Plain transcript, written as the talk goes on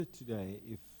Today,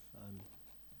 if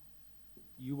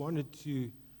you wanted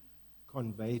to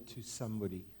convey to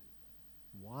somebody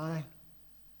why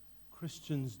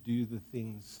Christians do the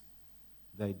things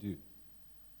they do,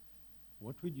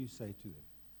 what would you say to them?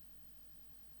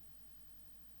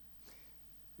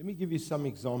 Let me give you some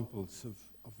examples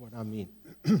of what I mean.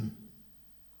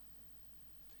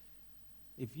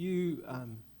 If you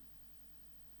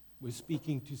were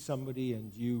speaking to somebody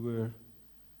and you were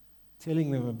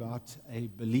telling them about a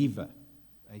believer,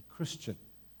 a Christian,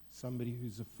 somebody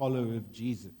who's a follower of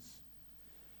Jesus,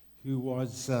 who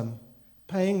was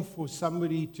paying for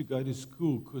somebody to go to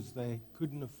school because they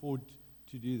couldn't afford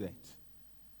to do that,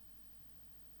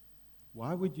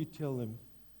 why would you tell them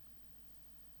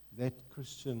that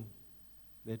Christian,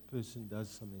 that person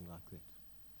does something like that?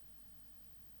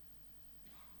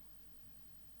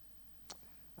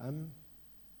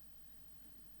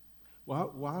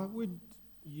 Why would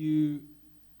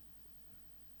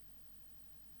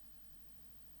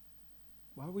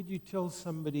you tell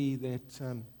somebody that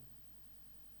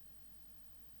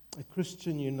a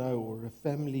Christian you know or a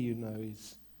family you know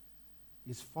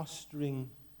is fostering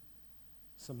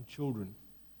some children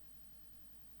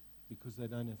because they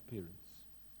don't have parents?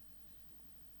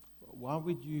 Why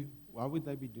would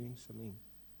they be doing something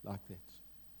like that?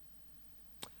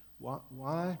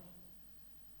 Why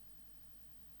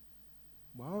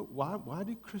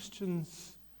do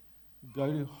Christians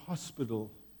go to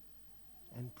hospital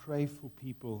and pray for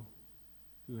people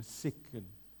who are sick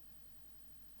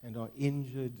and are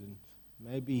injured, and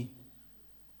maybe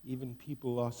even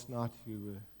people last night who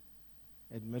were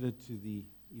admitted to the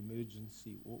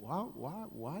emergency?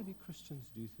 Why do Christians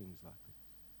do things like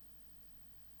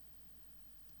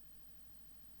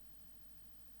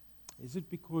that? Is it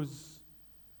because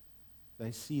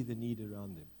they see the need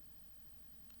around them?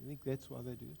 You think that's why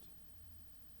they do it?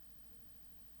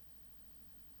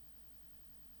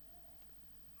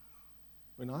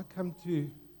 When I come to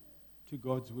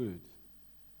God's Word,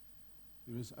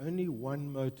 there is only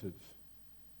one motive,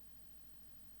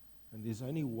 and there's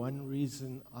only one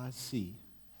reason I see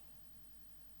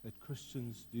that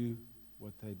Christians do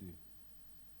what they do.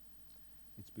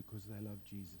 It's because they love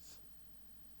Jesus.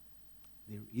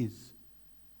 There is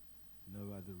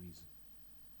no other reason.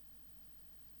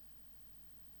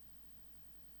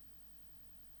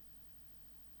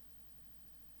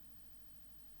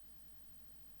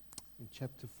 In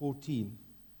chapter 14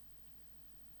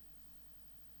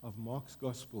 of Mark's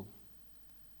Gospel,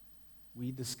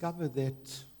 we discover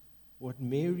that what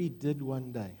Mary did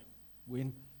one day,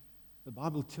 when the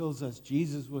Bible tells us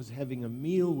Jesus was having a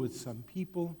meal with some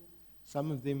people, some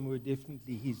of them were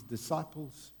definitely his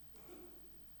disciples,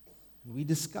 and we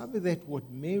discover that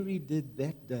what Mary did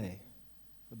that day,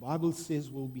 the Bible says,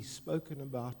 will be spoken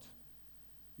about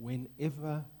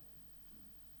whenever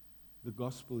the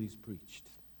gospel is preached.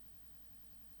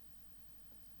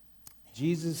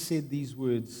 Jesus said these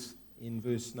words in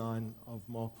verse 9 of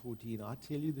Mark 14, I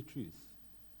tell you the truth.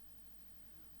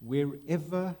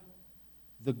 Wherever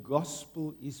the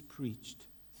gospel is preached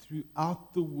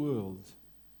throughout the world,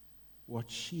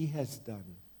 what she has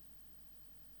done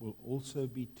will also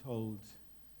be told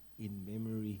in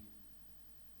memory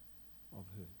of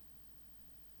her.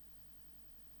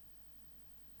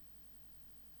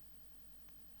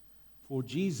 For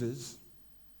Jesus,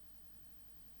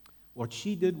 what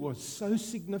she did was so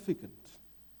significant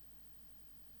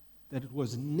that it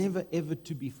was never ever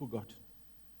to be forgotten.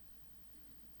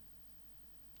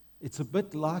 It's a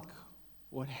bit like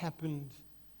what happened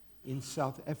in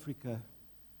South Africa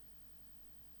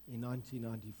in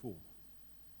 1994.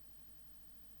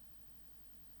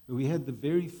 We had the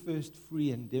very first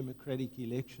free and democratic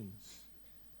elections,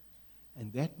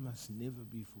 and that must never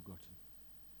be forgotten.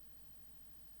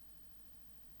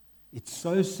 It's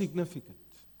so significant.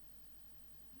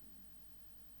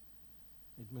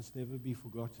 It must never be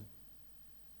forgotten.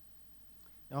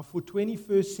 Now, for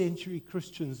 21st century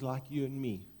Christians like you and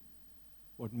me,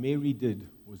 what Mary did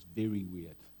was very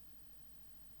weird.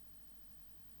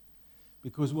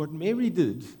 Because what Mary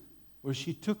did was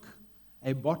she took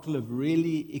a bottle of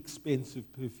really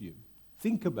expensive perfume.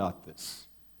 Think about this.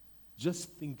 Just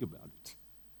think about it.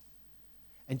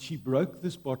 And she broke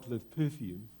this bottle of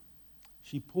perfume.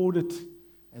 She poured it.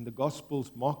 And the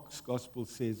Gospels, Mark's Gospel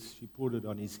says she poured it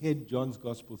on his head. John's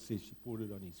Gospel says she poured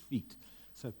it on his feet.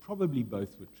 So probably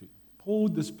both were true.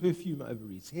 Poured this perfume over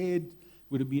his head.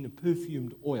 Would have been a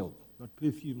perfumed oil, not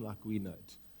perfume like we know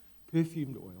it.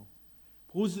 Perfumed oil.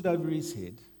 Pours it over his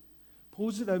head.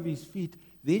 Pours it over his feet.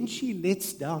 Then she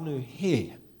lets down her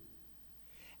hair.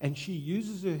 And she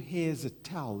uses her hair as a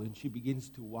towel and she begins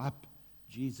to wipe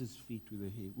Jesus' feet with her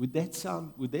hair. Would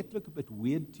that look a bit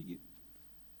weird to you?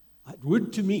 It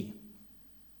would to me.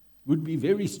 It would be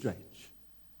very strange.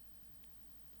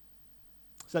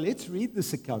 So let's read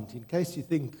this account in case you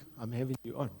think I'm having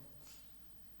you on.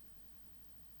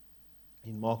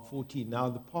 In Mark 14, now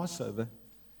the Passover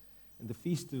and the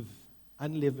Feast of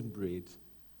Unleavened Bread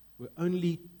were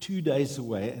only 2 days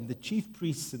away, and the chief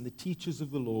priests and the teachers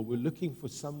of the law were looking for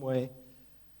some way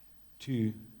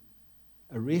to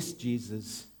arrest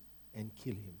Jesus and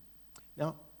kill him.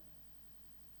 Now,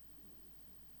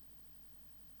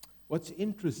 what's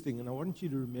interesting, and I want you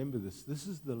to remember this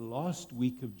is the last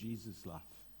week of Jesus' life.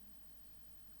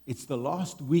 It's the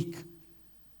last week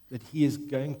that he is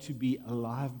going to be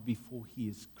alive before he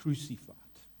is crucified.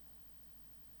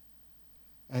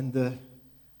 And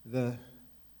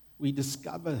we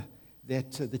discover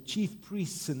that the chief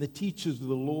priests and the teachers of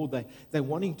the law, they're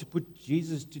wanting to put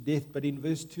Jesus to death, but in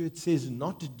verse 2 it says,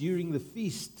 not during the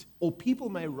feast, or people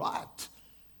may riot.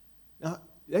 Now,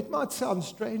 that might sound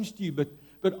strange to you,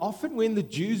 but often when the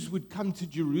Jews would come to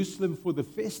Jerusalem for the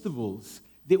festivals,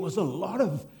 there was a lot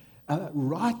of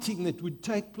rioting that would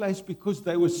take place because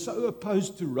they were so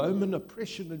opposed to Roman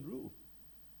oppression and rule.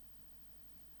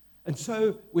 And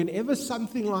so whenever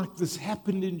something like this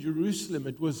happened in Jerusalem,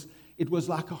 it was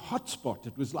like a hot spot.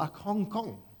 It was like Hong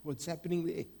Kong, what's happening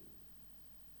there.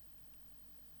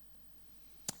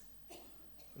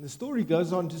 And the story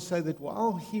goes on to say that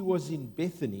while he was in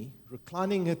Bethany,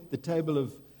 reclining at the table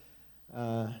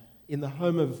in the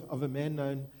home of a man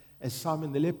known as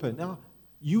Simon the leper. Now,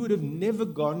 you would have never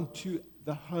gone to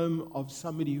the home of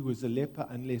somebody who was a leper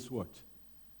unless what?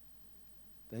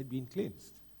 They'd been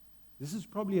cleansed. This is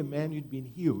probably a man who'd been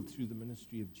healed through the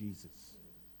ministry of Jesus.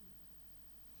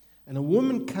 And a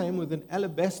woman came with an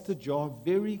alabaster jar of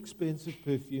very expensive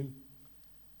perfume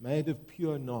made of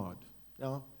pure nard.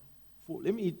 Now,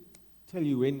 let me tell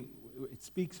you, when it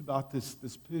speaks about this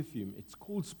perfume, it's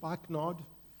called spikenard.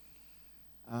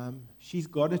 She's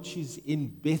got it. She's in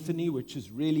Bethany, which is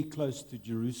really close to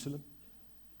Jerusalem.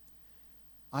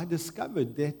 I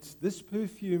discovered that this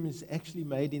perfume is actually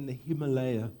made in the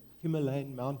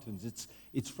Himalayan mountains.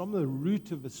 It's from the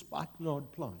root of a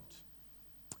spikenard plant,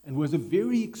 and was a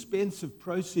very expensive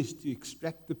process to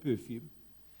extract the perfume.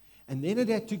 And then it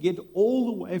had to get all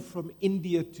the way from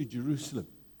India to Jerusalem.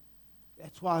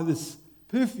 That's why this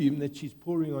perfume that she's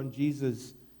pouring on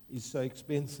Jesus is so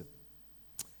expensive.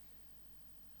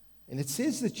 And it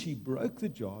says that she broke the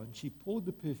jar and she poured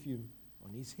the perfume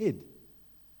on his head.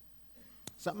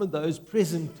 Some of those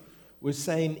present were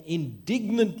saying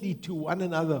indignantly to one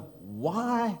another,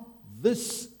 why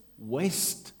this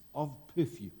waste of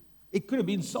perfume? It could have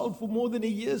been sold for more than a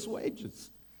year's wages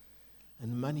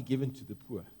and money given to the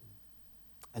poor.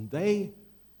 And they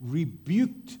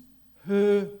rebuked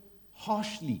her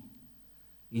harshly.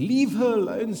 Leave her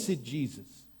alone, said Jesus.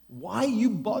 Why are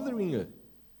you bothering her?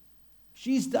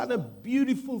 She's done a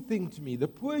beautiful thing to me. The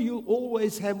poor you'll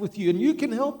always have with you, and you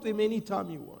can help them anytime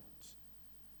you want.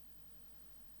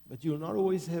 But you'll not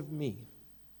always have me.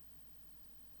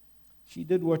 She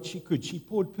did what she could. She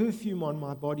poured perfume on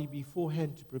my body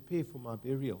beforehand to prepare for my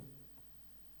burial.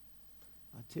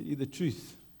 I tell you the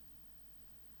truth.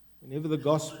 Whenever the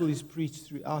gospel is preached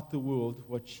throughout the world,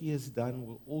 what she has done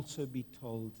will also be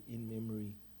told in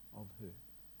memory of her.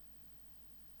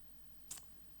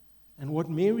 And what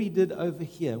Mary did over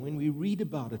here, when we read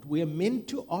about it, we are meant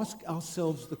to ask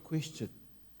ourselves the question,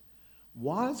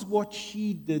 why is what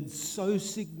she did so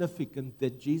significant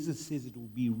that Jesus says it will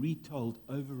be retold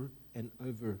over and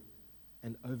over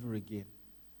and over again?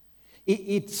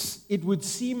 It would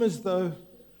seem as though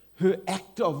her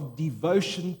act of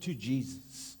devotion to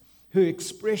Jesus, her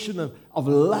expression of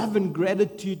love and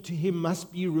gratitude to him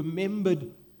must be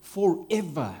remembered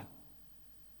forever.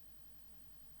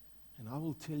 And I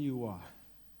will tell you why.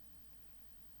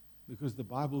 Because the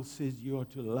Bible says you are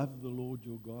to love the Lord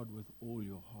your God with all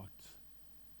your heart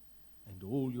and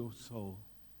all your soul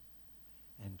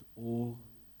and all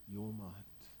your mind.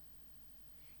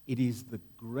 It is the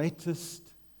greatest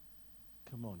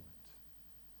commandment.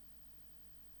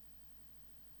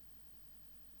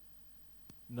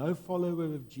 No follower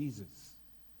of Jesus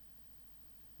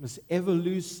must ever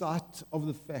lose sight of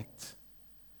the fact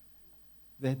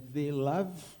that their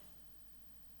love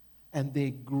and their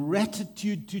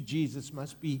gratitude to Jesus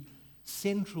must be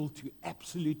central to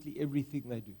absolutely everything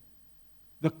they do.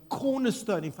 The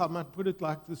cornerstone, if I might put it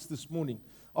like this morning,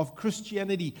 of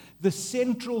Christianity, the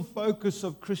central focus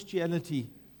of Christianity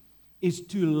is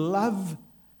to love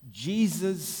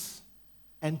Jesus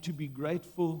and to be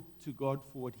grateful to God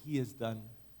for what he has done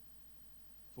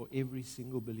for every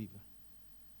single believer.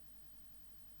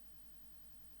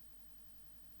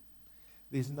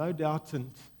 there's no doubt,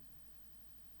 and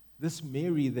this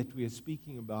Mary that we are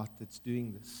speaking about that's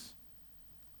doing this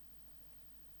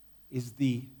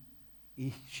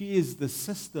she is the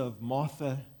sister of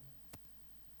Martha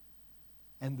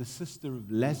and the sister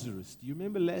of Lazarus. Do you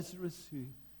remember Lazarus who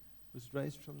was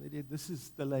raised from the dead? This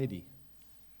is the lady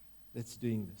that's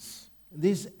doing this. And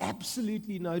there's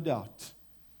absolutely no doubt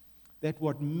that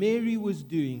what Mary was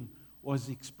doing was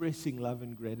expressing love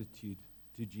and gratitude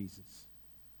to Jesus.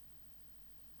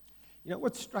 You know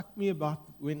what struck me about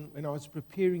when I was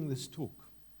preparing this talk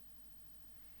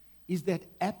is that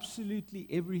absolutely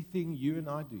everything you and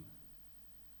I do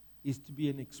is to be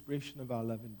an expression of our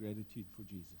love and gratitude for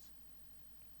Jesus.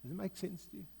 Does it make sense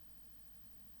to you?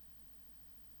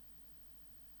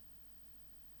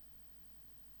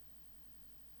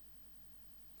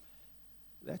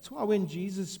 That's why when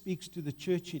Jesus speaks to the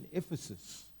church in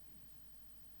Ephesus,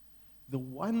 the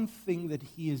one thing that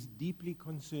he is deeply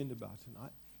concerned about, and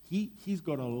he's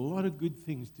got a lot of good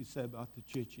things to say about the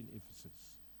church in Ephesus.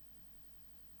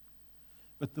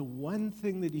 But the one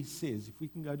thing that he says, if we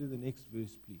can go to the next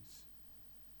verse, please.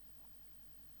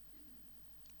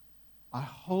 I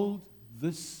hold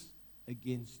this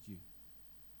against you.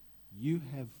 You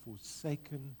have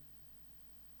forsaken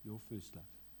your first love.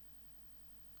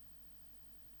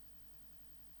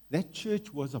 That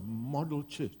church was a model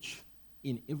church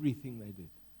in everything they did.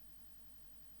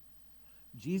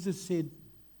 Jesus said,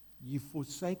 you've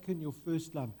forsaken your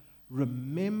first love.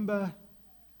 Remember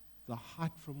the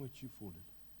height from which you've fallen.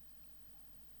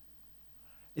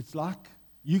 It's like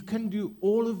you can do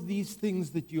all of these things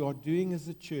that you are doing as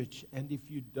a church, and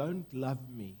if you don't love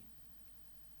me,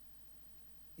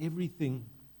 everything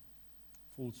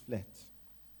falls flat.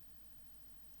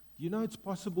 You know, it's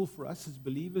possible for us as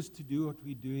believers to do what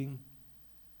we're doing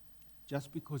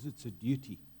just because it's a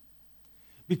duty.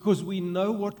 Because we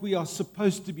know what we are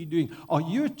supposed to be doing. Are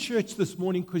you at church this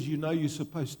morning because you know you're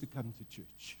supposed to come to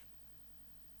church?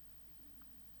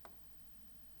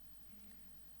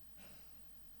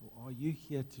 Or are you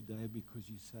here today because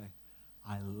you say,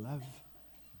 I love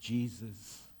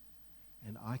Jesus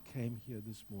and I came here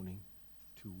this morning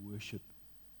to worship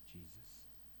Jesus?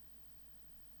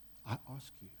 I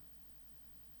ask you.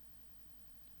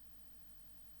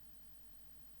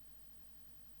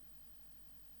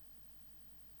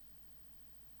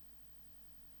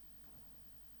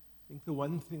 I think the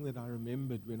one thing that I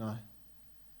remembered when I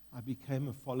became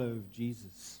a follower of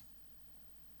Jesus,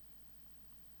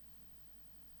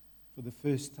 for the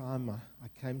first time I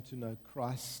came to know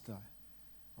Christ,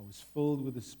 I was filled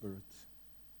with the Spirit.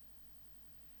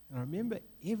 And I remember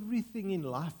everything in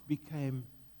life became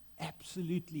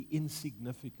absolutely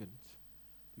insignificant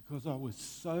because I was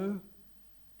so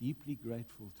deeply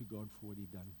grateful to God for what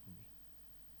He'd done for me.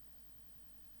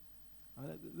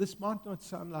 This might not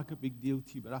sound like a big deal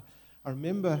to you, but I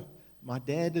remember my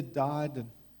dad had died,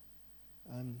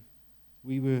 and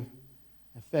we were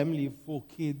a family of 4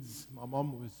 kids. My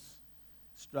mom was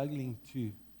struggling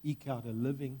to eke out a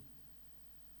living.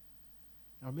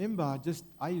 I remember I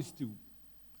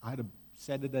had a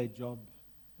Saturday job,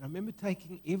 and I remember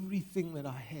taking everything that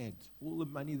I had, all the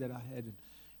money that I had, and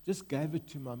just gave it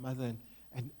to my mother.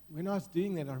 And when I was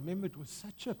doing that, I remember it was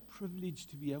such a privilege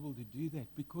to be able to do that,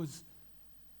 because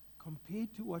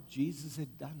compared to what Jesus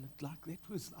had done, that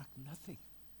was like nothing.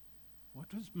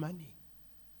 What was money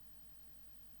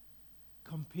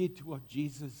compared to what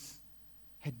Jesus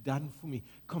had done for me,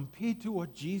 compared to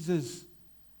what Jesus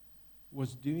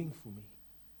was doing for me?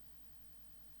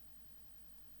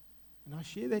 And I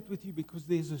share that with you because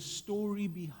there's a story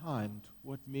behind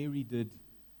what Mary did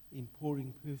in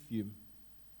pouring perfume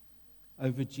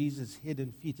over Jesus' head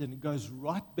and feet, and it goes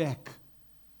right back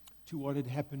to what had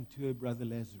happened to her brother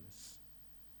Lazarus.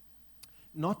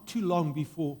 Not too long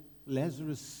before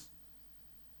Lazarus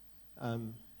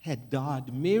had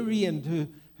died, Mary and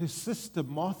her sister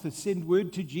Martha sent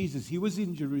word to Jesus. He was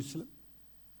in Jerusalem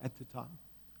at the time,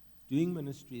 doing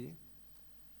ministry there.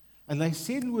 And they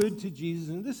send word to Jesus,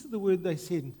 and this is the word they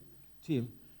send to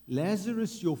him.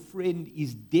 Lazarus, your friend,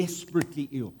 is desperately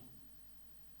ill.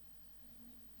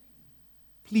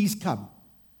 Please come.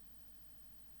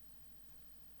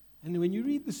 And when you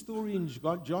read the story in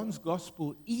John's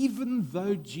Gospel, even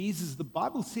though the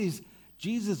Bible says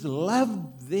Jesus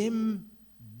loved them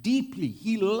deeply.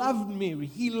 He loved Mary.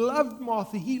 He loved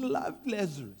Martha. He loved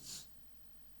Lazarus.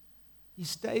 He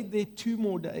stayed there 2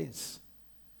 more days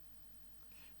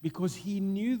because he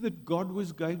knew that God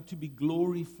was going to be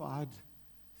glorified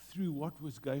through what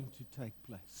was going to take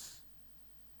place.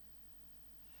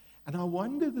 And I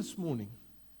wonder this morning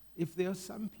if there are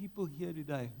some people here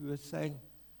today who are saying,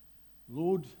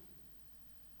 Lord,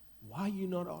 Why are you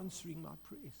not answering my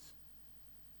prayers?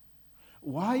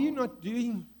 Why are you not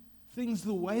doing things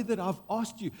the way that I've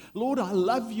asked you? Lord, I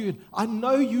love you, and I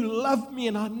know you love me,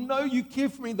 and I know you care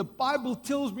for me. The Bible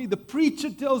tells me, the preacher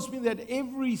tells me that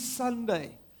every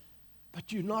Sunday,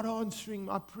 but you're not answering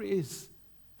my prayers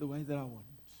the way that I want.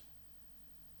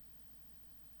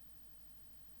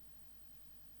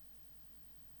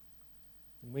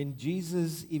 And when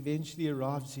Jesus eventually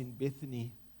arrives in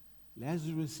Bethany,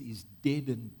 Lazarus is dead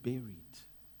and buried.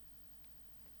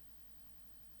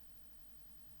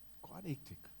 Quite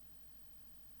hectic.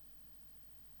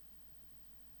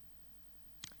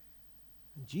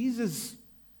 And Jesus,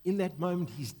 in that moment,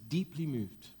 he's deeply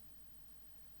moved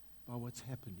by what's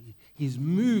happened. He's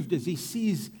moved as he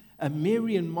sees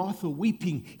Mary and Martha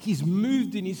weeping. He's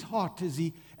moved in his heart as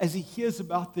he hears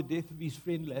about the death of his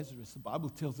friend Lazarus. The Bible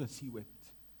tells us he wept.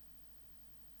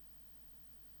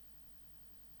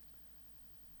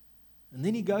 And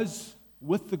then he goes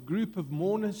with the group of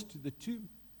mourners to the tomb,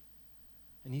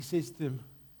 and he says to them,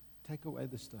 take away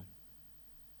the stone.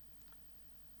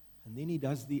 And then he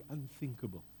does the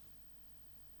unthinkable.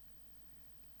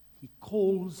 He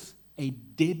calls a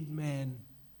dead man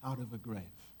out of a grave.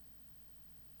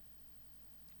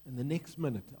 And the next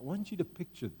minute, I want you to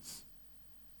picture this.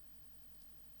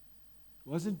 He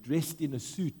wasn't dressed in a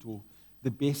suit or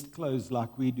the best clothes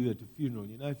like we do at a funeral.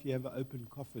 You know, if you have an open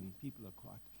coffin, people are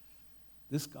quite.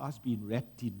 This guy's been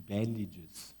wrapped in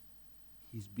bandages.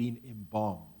 He's been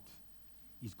embalmed.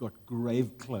 He's got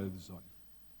grave clothes on.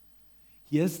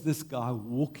 Here's this guy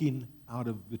walking out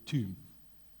of the tomb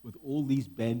with all these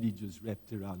bandages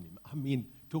wrapped around him. I mean,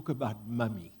 talk about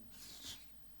mummy.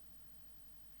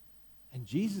 And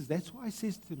Jesus, that's why he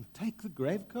says to him, take the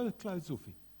grave clothes off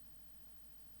him.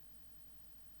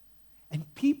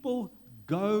 And people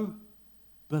go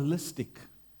ballistic.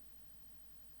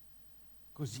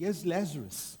 Because here's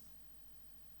Lazarus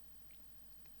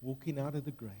walking out of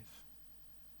the grave.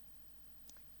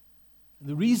 And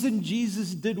the reason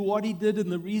Jesus did what he did,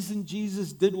 and the reason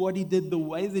Jesus did what he did the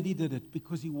way that he did it,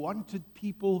 because he wanted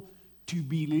people to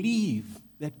believe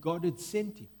that God had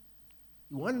sent him.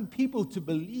 He wanted people to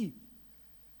believe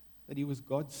that he was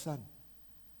God's son.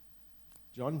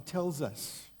 John tells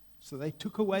us, so they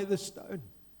took away the stone.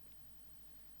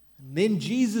 And then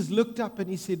Jesus looked up and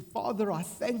he said, Father, I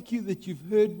thank you that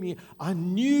you've heard me. I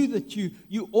knew that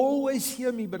you always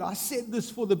hear me, but I said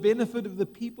this for the benefit of the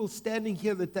people standing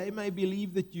here, that they may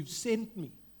believe that you've sent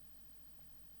me.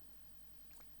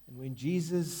 And when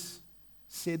Jesus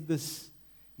said this,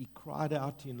 he cried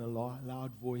out in a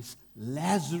loud voice,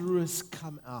 Lazarus,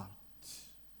 come out.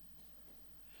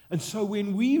 And so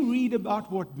when we read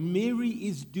about what Mary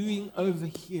is doing over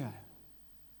here,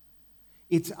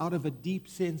 it's out of a deep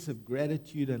sense of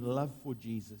gratitude and love for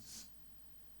Jesus,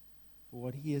 for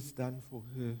what he has done for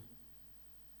her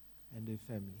and her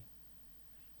family.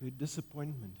 Her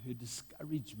disappointment, her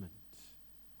discouragement,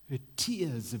 her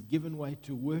tears have given way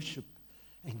to worship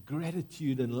and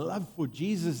gratitude and love for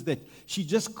Jesus that she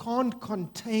just can't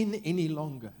contain any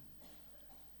longer.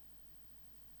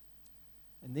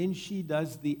 And then she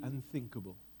does the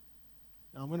unthinkable.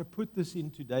 Now I'm going to put this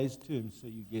in today's terms so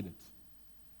you get it.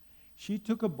 She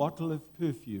took a bottle of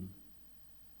perfume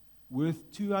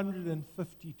worth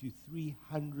 250 to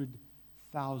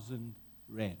 300,000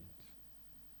 rand.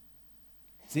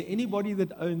 Is there anybody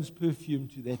that owns perfume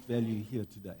to that value here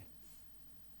today?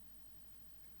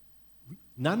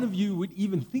 None of you would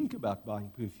even think about buying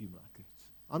perfume like that.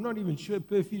 I'm not even sure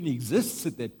perfume exists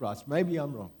at that price. Maybe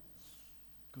I'm wrong,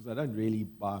 because I don't really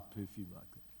buy perfume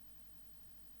like that.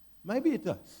 Maybe it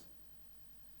does.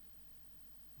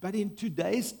 But in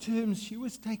today's terms, she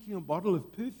was taking a bottle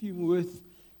of perfume worth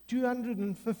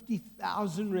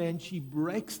 250,000 rand. She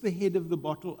breaks the head of the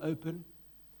bottle open,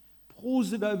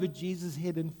 pours it over Jesus'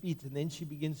 head and feet, and then she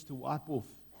begins to wipe off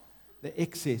the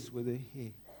excess with her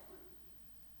hair.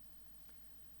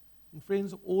 And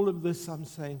friends, all of this I'm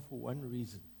saying for one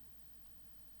reason.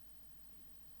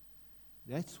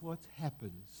 That's what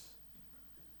happens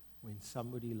when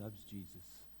somebody loves Jesus.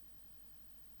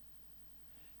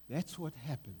 That's what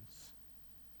happens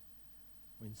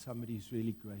when somebody's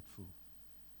really grateful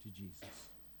to Jesus.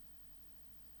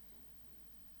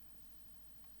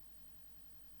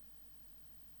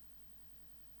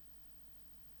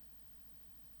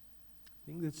 The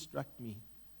thing that struck me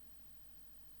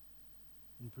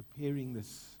in preparing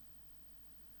this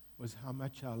was how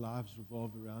much our lives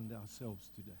revolve around ourselves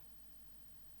today.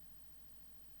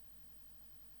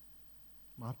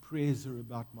 My prayers are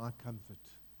about my comfort.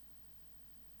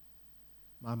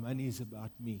 My money is about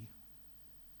me.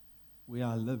 Where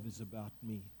I live is about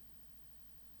me.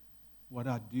 What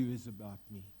I do is about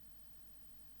me.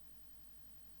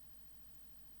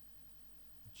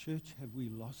 Church, have we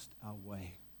lost our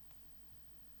way?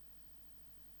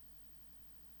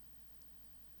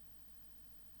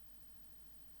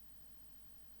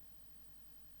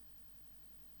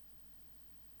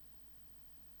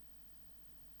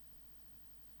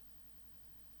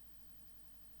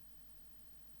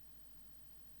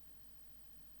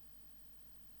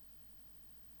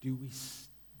 Do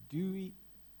we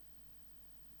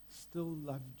still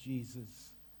love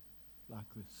Jesus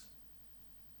like this?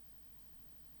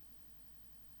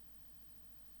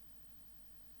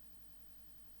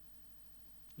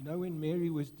 You know, when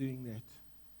Mary was doing that,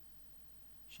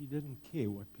 she didn't care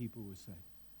what people were saying.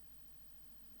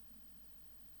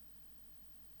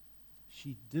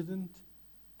 She didn't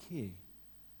care.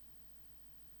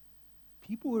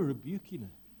 People were rebuking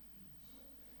her.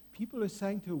 People are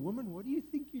saying to her, "Woman, what do you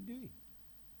think you're doing?"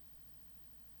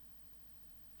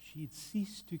 She'd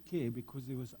ceased to care because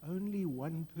there was only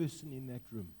one person in that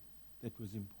room that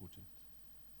was important.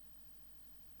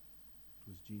 It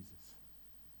was Jesus.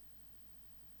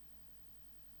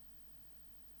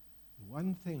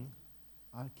 One thing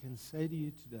I can say to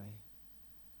you today,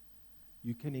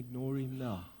 you can ignore him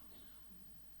now,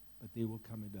 but there will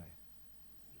come a day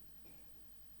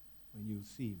when you'll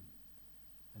see him,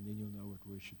 and then you'll know what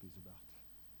worship is about.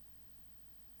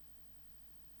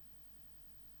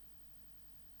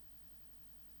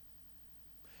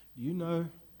 Do you know,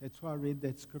 that's why I read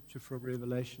that scripture from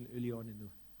Revelation early on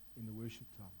in the worship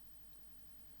time.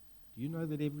 Do you know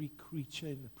that every creature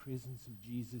in the presence of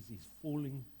Jesus is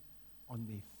falling on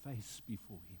their face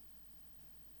before him?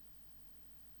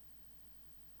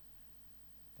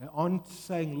 They aren't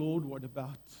saying, "Lord, what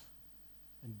about?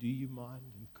 And do you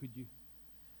mind? And could you?"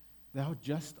 They are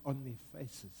just on their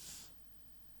faces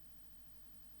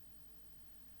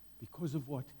because of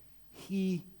what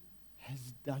he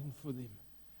has done for them.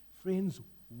 Friends,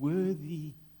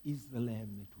 worthy is the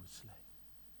Lamb that was slain.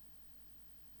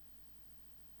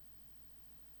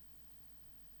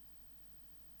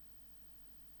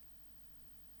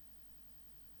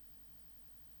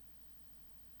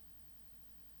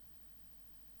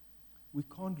 We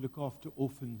can't look after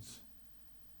orphans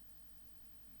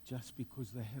just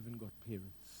because they haven't got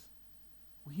parents.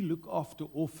 We look after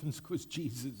orphans because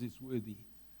Jesus is worthy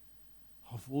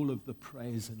of all of the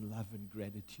praise and love and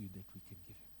gratitude that we can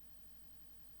give him.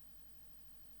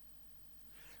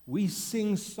 We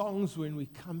sing songs when we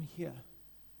come here,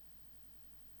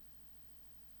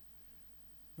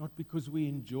 not because we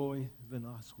enjoy the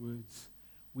nice words.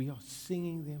 We are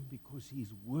singing them because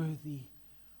he's worthy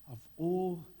of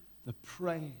all the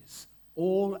praise,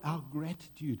 all our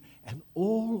gratitude, and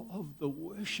all of the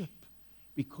worship,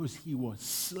 because he was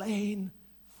slain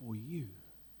for you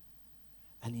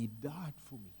and he died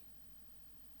for me.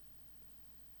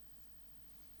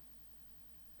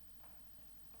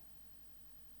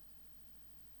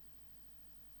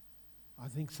 I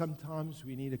think sometimes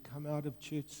we need to come out of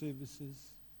church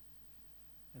services,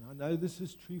 and I know this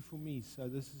is true for me, so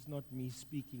this is not me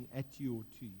speaking at you or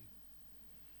to you,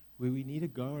 where we need to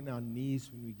go on our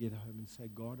knees when we get home and say,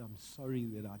 "God, I'm sorry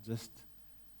that I just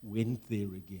went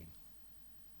there again.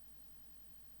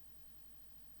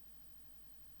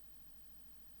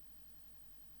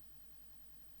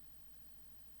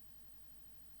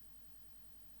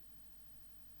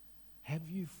 Have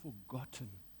you forgotten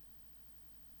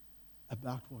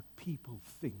about what people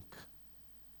think?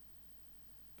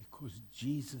 Because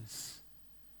Jesus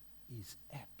is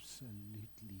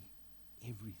absolutely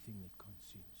everything that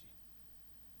concerns you.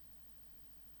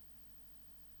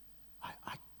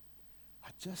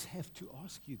 I just have to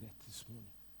ask you that this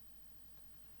morning.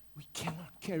 We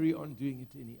cannot carry on doing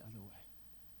it any other way.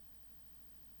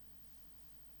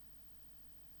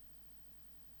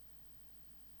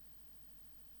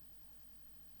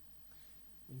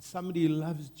 When somebody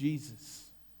loves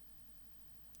Jesus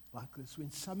like this,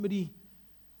 when somebody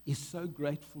is so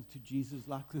grateful to Jesus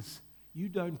like this, you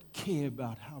don't care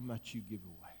about how much you give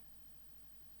away.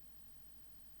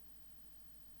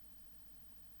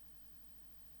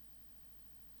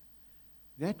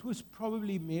 That was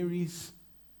probably Mary's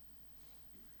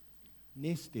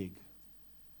nest egg.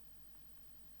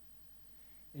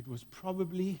 It was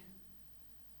probably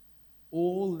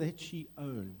all that she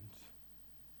owned.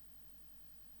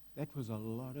 That was a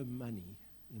lot of money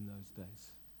in those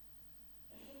days.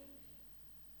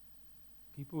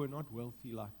 People were not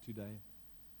wealthy like today.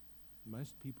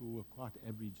 Most people were quite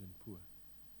average and poor.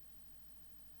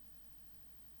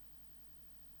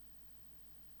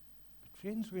 But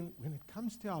friends, when it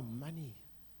comes to our money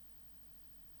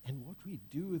and what we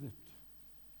do with it,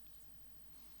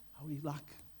 are we like,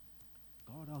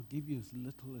 "God, I'll give you as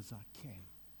little as I can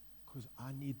because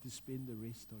I need to spend the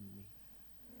rest on me"?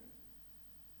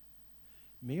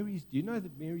 Do you know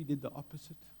that Mary did the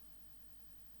opposite?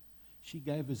 She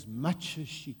gave as much as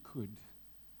she could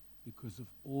because of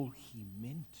all he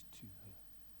meant to her.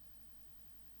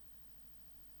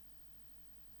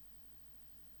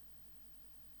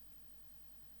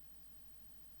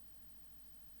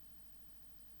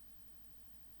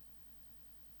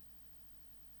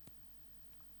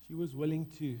 She was willing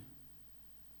to.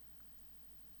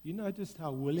 You noticed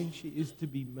how willing she is to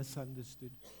be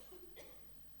misunderstood?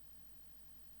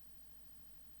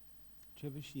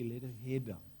 Trevor, she let her hair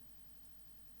down.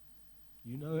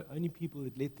 You know, only people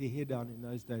that let their hair down in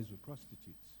those days were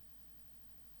prostitutes.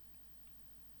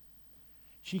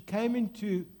 She came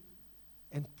into,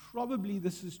 and probably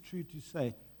this is true to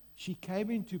say, she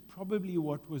came into probably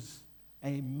what was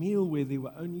a meal where there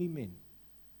were only men.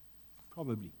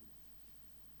 Probably.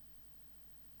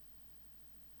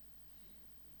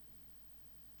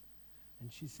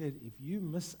 And she said, if you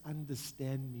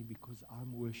misunderstand me because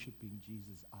I'm worshiping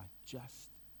Jesus, I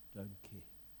just don't care.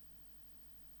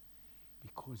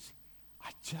 Because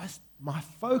my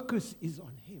focus is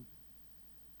on him.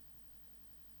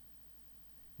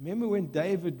 Remember when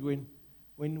David,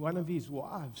 when one of his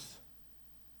wives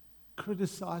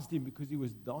criticized him because he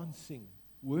was dancing,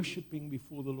 worshiping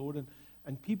before the Lord,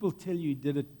 and people tell you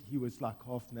he was like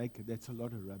half naked. That's a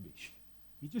lot of rubbish.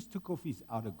 He just took off his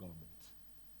outer garment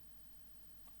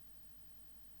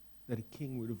that a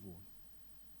king would have worn.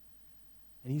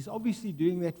 And he's obviously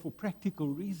doing that for practical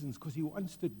reasons because he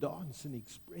wants to dance and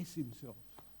express himself.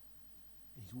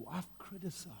 And his wife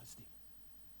criticized him.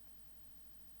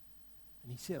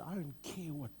 And he said, I don't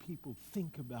care what people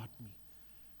think about me,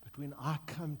 but when I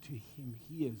come to him,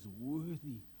 he is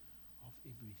worthy of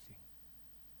everything.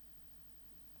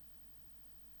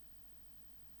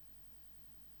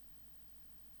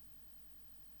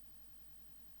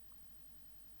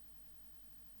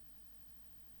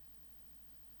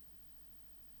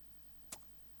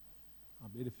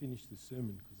 I better finish the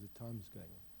sermon because the time's going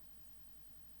on.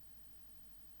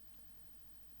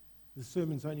 The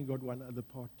sermon's only got one other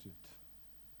part to it,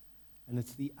 and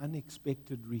it's the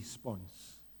unexpected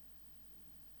response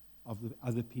of the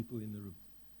other people in the room.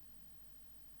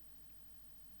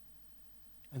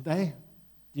 And do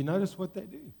you notice what they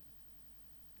do?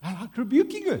 They're like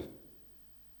rebuking her.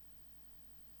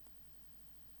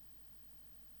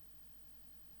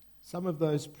 Some of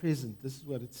those present, this is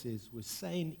what it says, were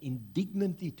saying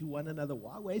indignantly to one another,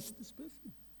 why waste this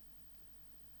perfume?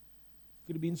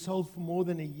 Could have been sold for more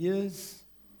than a year's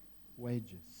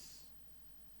wages.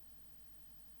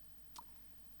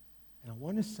 And I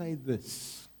want to say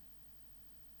this.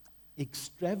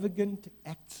 Extravagant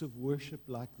acts of worship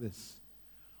like this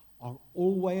are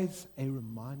always a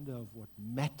reminder of what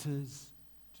matters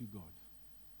to God.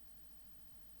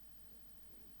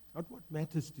 Not what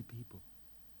matters to people.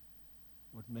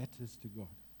 What matters to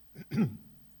God.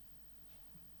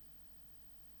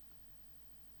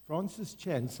 Francis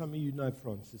Chan, some of you know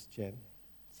Francis Chan,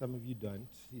 some of you don't.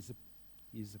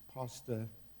 He's a pastor,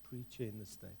 preacher in the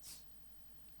States.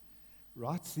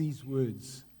 Writes these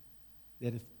words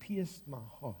that have pierced my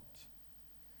heart.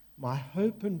 My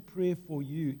hope and prayer for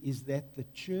you is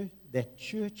that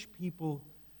church people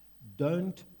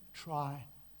don't try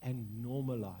and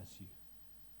normalize you.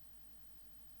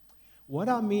 What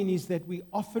I mean is that we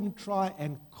often try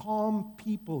and calm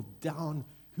people down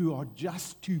who are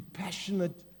just too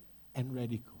passionate and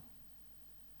radical.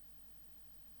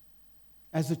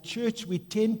 As a church, we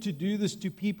tend to do this to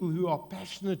people who are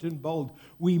passionate and bold.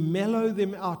 We mellow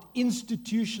them out,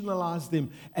 institutionalize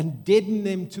them, and deaden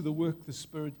them to the work the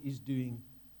Spirit is doing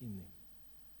in them.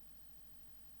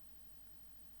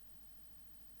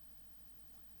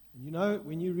 And you know,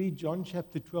 when you read John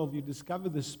chapter 12, you discover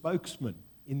the spokesman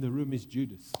in the room is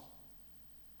Judas.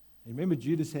 And remember,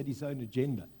 Judas had his own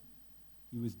agenda.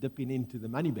 He was dipping into the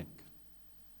money bag.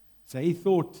 So he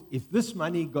thought, if this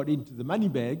money got into the money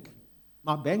bag,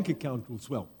 my bank account will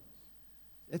swell.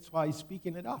 That's why he's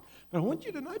speaking it out. But I want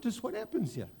you to notice what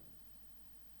happens here.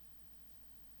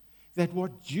 That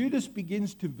what Judas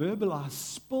begins to verbalize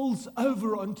spills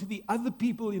over onto the other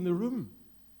people in the room.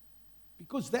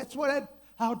 Because that's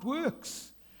how it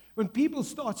works. When people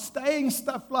start saying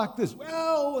stuff like this,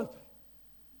 well,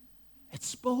 it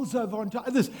spills over onto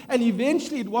others. And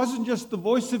eventually it wasn't just the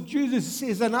voice of Judas, it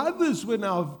says, and others were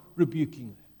now rebuking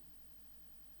her.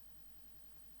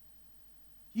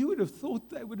 You would have thought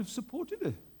they would have supported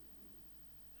her.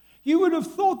 You would have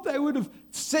thought they would have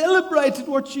celebrated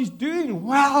what she's doing.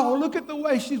 Wow, look at the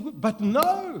way she's... But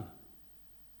no.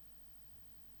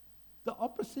 The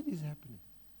opposite is happening.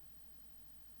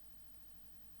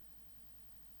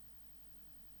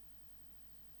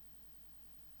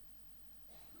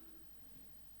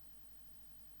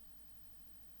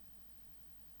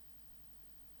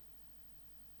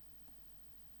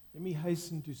 Let me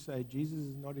hasten to say, Jesus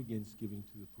is not against giving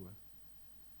to the poor.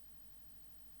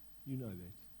 You know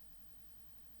that.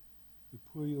 The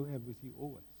poor you'll have with you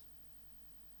always.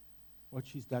 What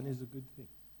she's done is a good thing.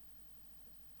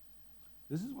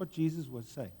 This is what Jesus was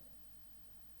saying.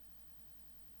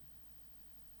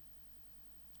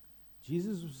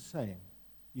 Jesus was saying,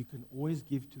 you can always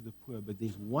give to the poor, but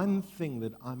there's one thing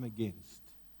that I'm against.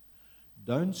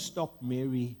 Don't stop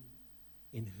Mary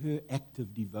in her act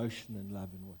of devotion and love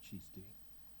in what she's doing.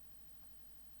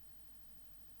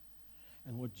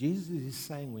 And what Jesus is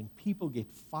saying, when people get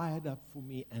fired up for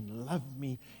me and love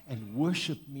me and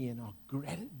worship me and are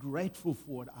grateful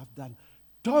for what I've done,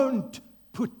 don't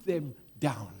put them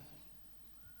down.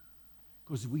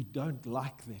 Because we don't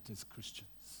like that as Christians.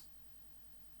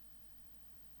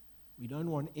 We don't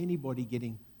want anybody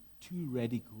getting too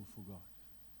radical for God.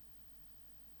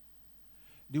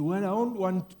 We don't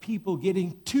want people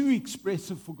getting too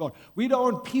expressive for God. We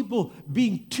don't want people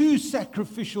being too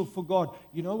sacrificial for God.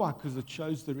 You know why? Because it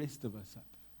shows the rest of us up.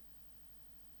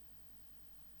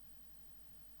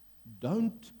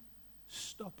 Don't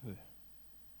stop her.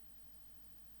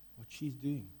 What she's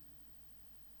doing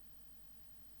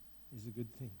is a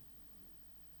good thing.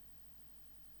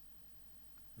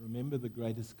 Remember the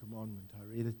greatest commandment. I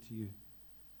read it to you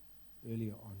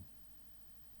earlier on.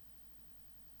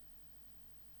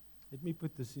 Let me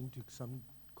put this into some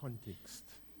context,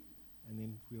 and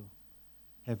then we'll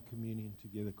have communion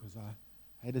together, because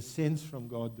I had a sense from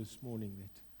God this morning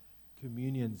that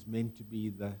communion's meant to be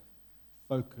the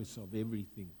focus of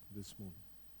everything this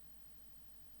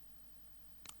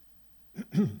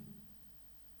morning.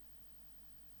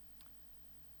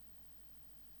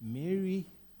 Mary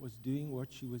was doing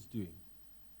what she was doing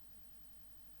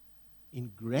in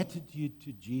gratitude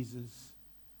to Jesus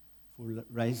for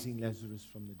raising Lazarus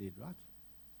from the dead, right?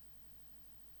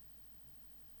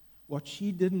 What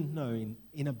she didn't know,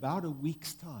 in about a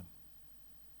week's time,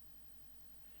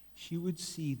 she would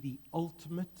see the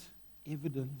ultimate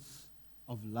evidence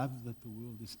of love that the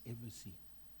world has ever seen.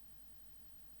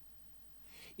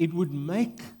 It would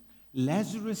make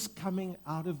Lazarus coming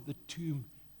out of the tomb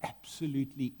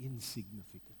absolutely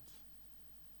insignificant.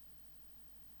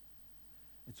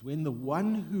 It's when the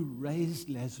one who raised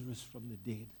Lazarus from the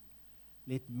dead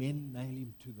let men nail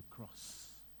him to the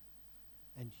cross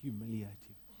and humiliate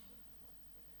him.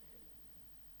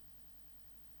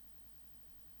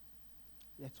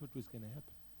 That's what was going to happen.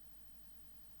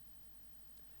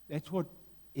 That's what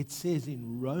it says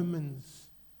in Romans.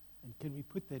 And can we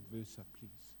put that verse up,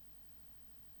 please?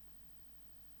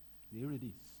 There it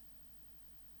is.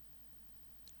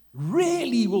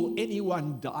 Rarely will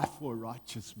anyone die for a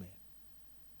righteous man,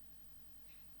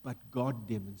 but God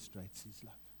demonstrates his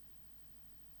love.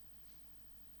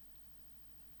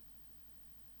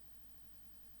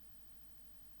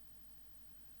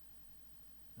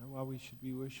 You know why we should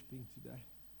be worshiping today?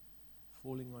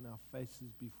 Falling on our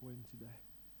faces before him today.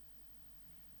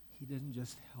 He didn't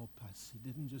just help us. He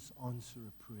didn't just answer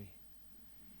a prayer.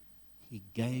 He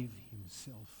gave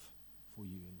himself for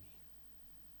you and me.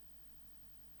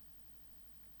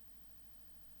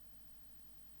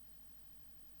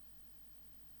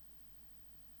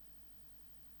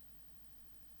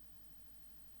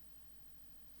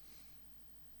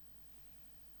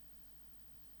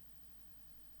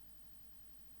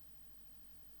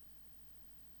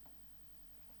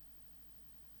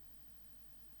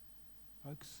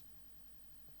 Folks,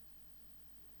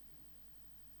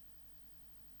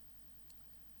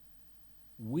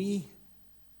 we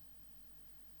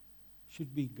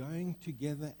should be going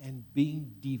together and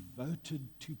being devoted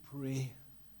to prayer,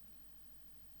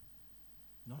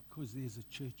 not because there's a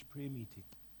church prayer meeting,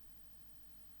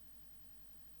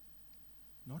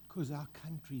 not because our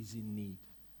country's in need,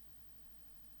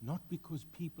 not because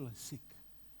people are sick.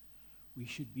 We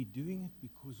should be doing it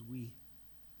because we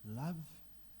love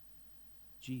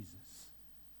Jesus.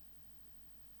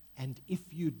 And if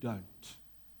you don't,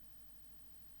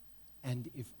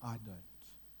 and if I don't,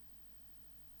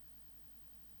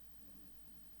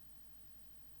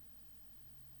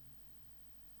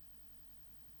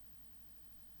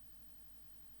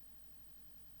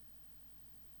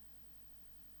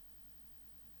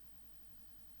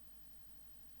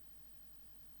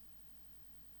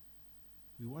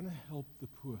 we want to help the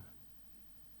poor.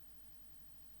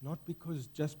 Not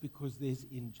just because there's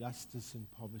injustice and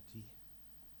poverty.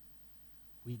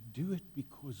 We do it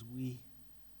because we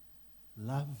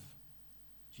love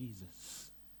Jesus.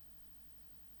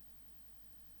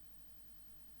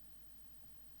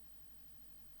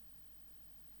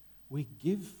 We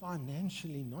give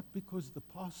financially not because the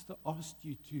pastor asked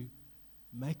you to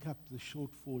make up the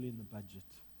shortfall in the budget.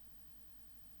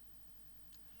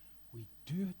 We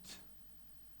do it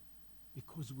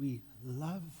because we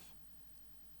love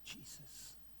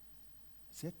Jesus.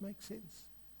 Does that make sense?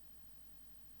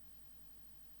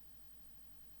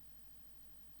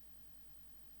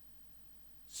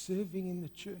 Serving in the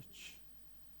church,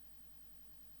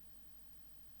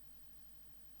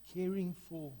 caring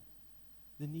for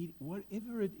the need,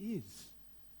 whatever it is,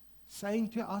 saying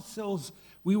to ourselves,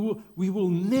 we will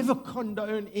never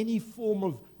condone any form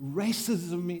of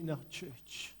racism in our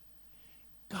church.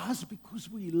 Guys, because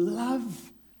we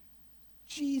love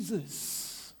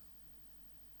Jesus.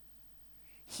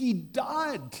 He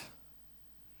died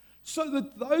so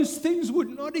that those things would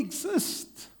not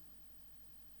exist.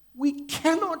 We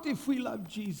cannot, if we love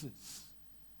Jesus,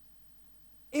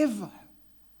 ever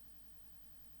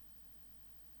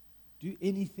do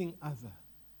anything other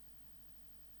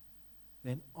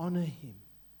than honor Him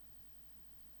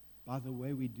by the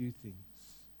way we do things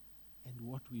and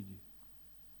what we do.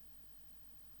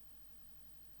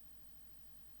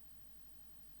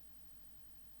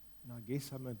 And I guess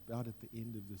I'm about at the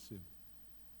end of the sermon.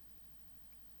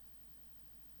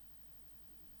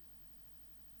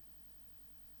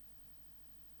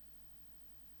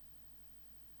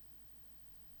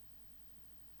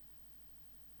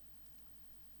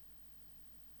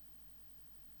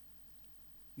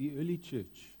 The early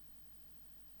church,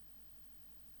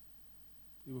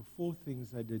 there were 4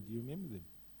 things they did. Do you remember them?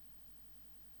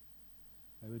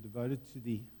 They were devoted to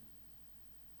the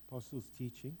apostles'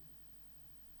 teaching,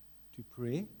 to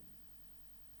prayer,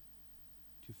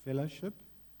 to fellowship,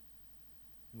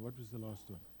 and what was the last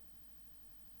one?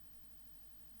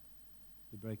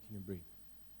 The breaking of bread.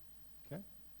 Okay?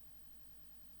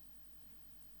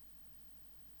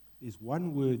 There's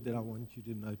one word that I want you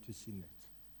to notice in that.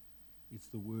 It's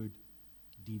the word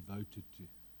devoted to. You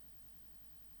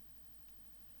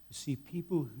see,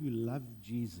 people who love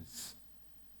Jesus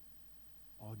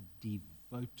are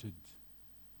devoted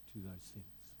to those things.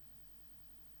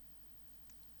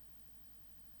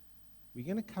 We're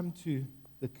going to come to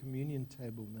the communion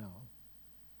table now,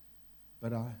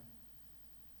 but I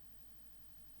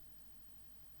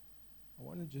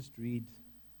want to just read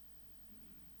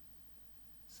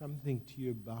something to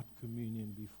you about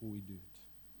communion before we do it.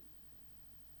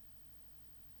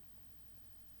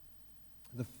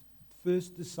 The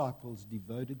first disciples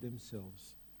devoted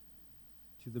themselves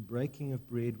to the breaking of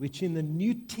bread, which in the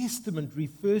New Testament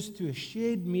refers to a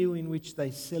shared meal in which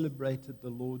they celebrated the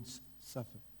Lord's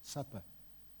Supper.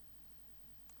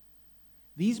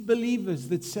 These believers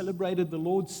that celebrated the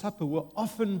Lord's Supper were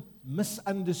often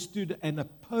misunderstood and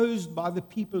opposed by the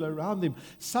people around them.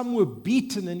 Some were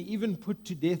beaten and even put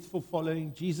to death for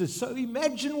following Jesus. So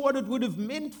imagine what it would have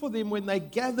meant for them when they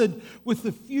gathered with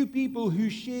the few people who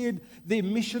shared their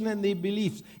mission and their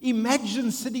beliefs.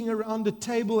 Imagine sitting around a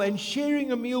table and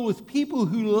sharing a meal with people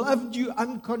who loved you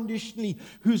unconditionally,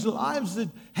 whose lives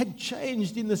had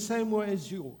changed in the same way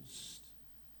as yours.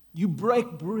 You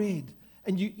break bread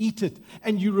and you eat it,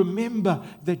 and you remember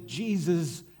that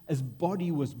Jesus' body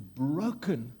was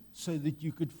broken so that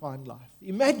you could find life.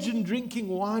 Imagine drinking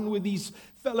wine with these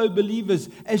fellow believers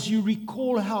as you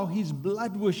recall how His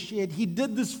blood was shed. He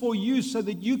did this for you so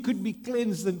that you could be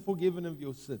cleansed and forgiven of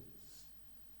your sins.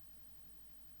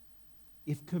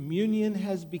 If communion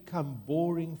has become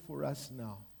boring for us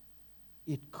now,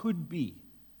 it could be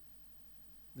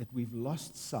that we've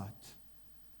lost sight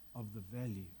of the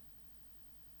value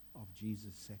of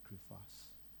Jesus' sacrifice.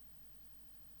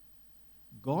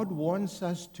 God wants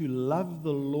us to love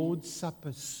the Lord's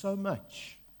Supper so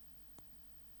much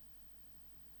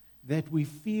that we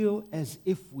feel as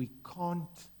if we can't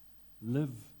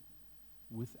live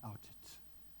without it.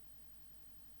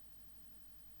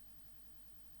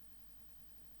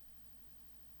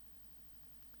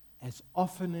 As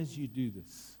often as you do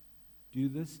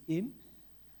this in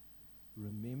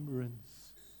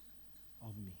remembrance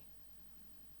of me.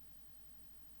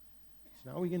 So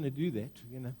now we're going to do that.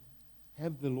 We're going to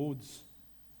have the Lord's,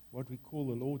 what we call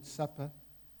the Lord's Supper,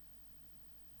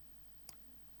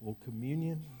 or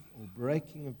communion, or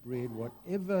breaking of bread,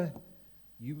 whatever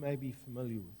you may be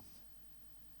familiar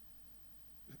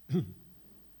with.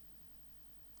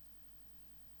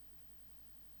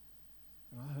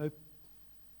 And I hope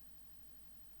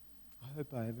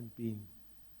I haven't been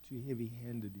too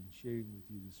heavy-handed in sharing with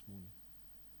you this morning.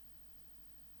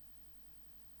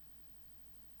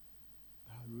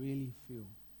 I really feel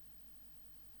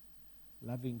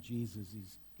loving Jesus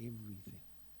is everything.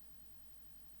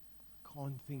 I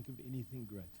can't think of anything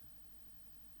greater.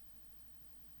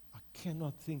 I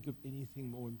cannot think of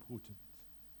anything more important.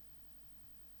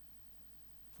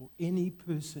 For any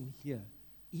person here,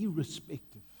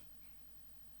 irrespective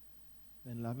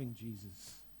than loving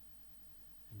Jesus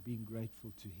and being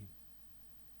grateful to him.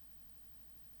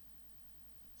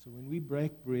 So when we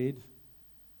break bread,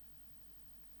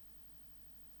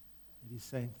 it is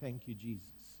saying, thank you, Jesus.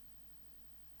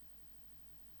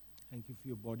 Thank you for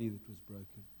your body that was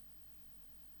broken.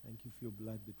 Thank you for your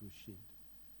blood that was shed.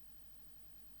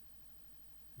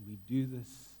 And we do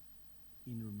this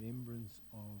in remembrance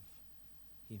of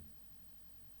him.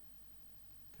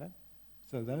 Okay?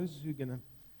 So those who are going to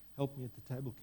help me at the table,